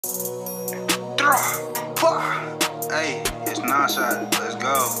Hey, it's non-shot. Let's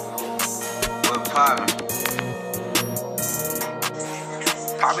go. What poppin'?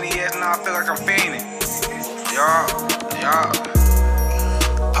 Poppin' the ass now, I feel like I'm fiending. Y'all.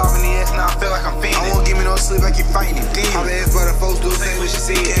 Poppin' the ass now, I feel like I'm fiending. I won't give me no sleep, I keep fighting it. Pop the ass, but the folks do say what she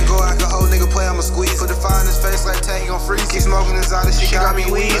see. Can't go like a whole nigga play, I'ma squeeze. Put the fire in his face like Tay, he gon' freeze. Keep smoking this out, this shit got me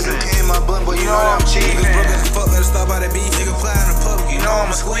wheezing. Came my blunt, but you know that I'm cheating. Broke as fuck, better stop by that beef. Nigga fly in the public, you know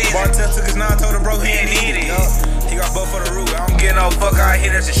I'ma squeeze. Bartell took his 9, told the bro he ain't need it. He got both for the root. I don't get no fuck, I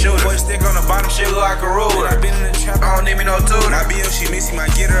hit as a shooter. Boy stick on the bottom, shit look like a ruler. I been in the trap, I don't need me no tutor. My BM, she miss me,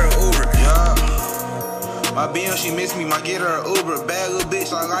 might get her an Uber. My BM, she miss me, might get her an Uber. Bad little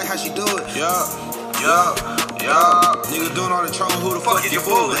bitch, I like how she do it. Nigga doing all the trolling, who the fuck is you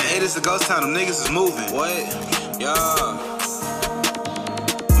fooling? Hey, this a ghost town, them niggas is moving. What?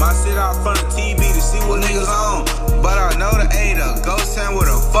 My sit out front of TV to see what niggas on. But I know the A, the ghost town where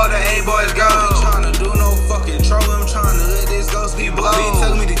the fuck the A boys go. I ain't tryna do no fucking trouble, I'm tryna let this ghost be blown. He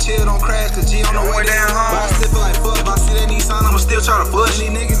telling me to chill, don't crash, cause G on the way down home. But I still feel like fuck, if I see that Nissan, I'ma still try to flush.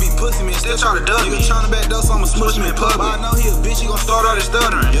 These niggas be pussy me, still try to duck me. Niggas tryna back door, so I'ma smush me in public. But I know he a bitch, he gon' start all this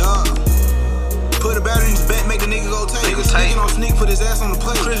stuttering. Put a battery in his back, make the nigga go take. Nigga sneaking on sneak, put his ass on the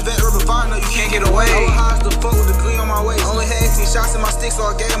plate. Chris Vet, Urban Fire, no you can't get away. I was high as the fuck with the glee on my waist. Only had 18 shots in my stick, so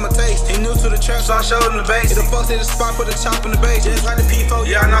I gave him a taste. He new to the trap, so I showed him the base. Hit the fuck to the spot, put the chop in the base. Just like the P4,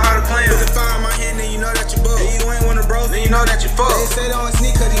 yeah, I know how to play him. Put the fire in my hand, then you know that you broke. Then you ain't one of bros, then you know that you fuck. They say they only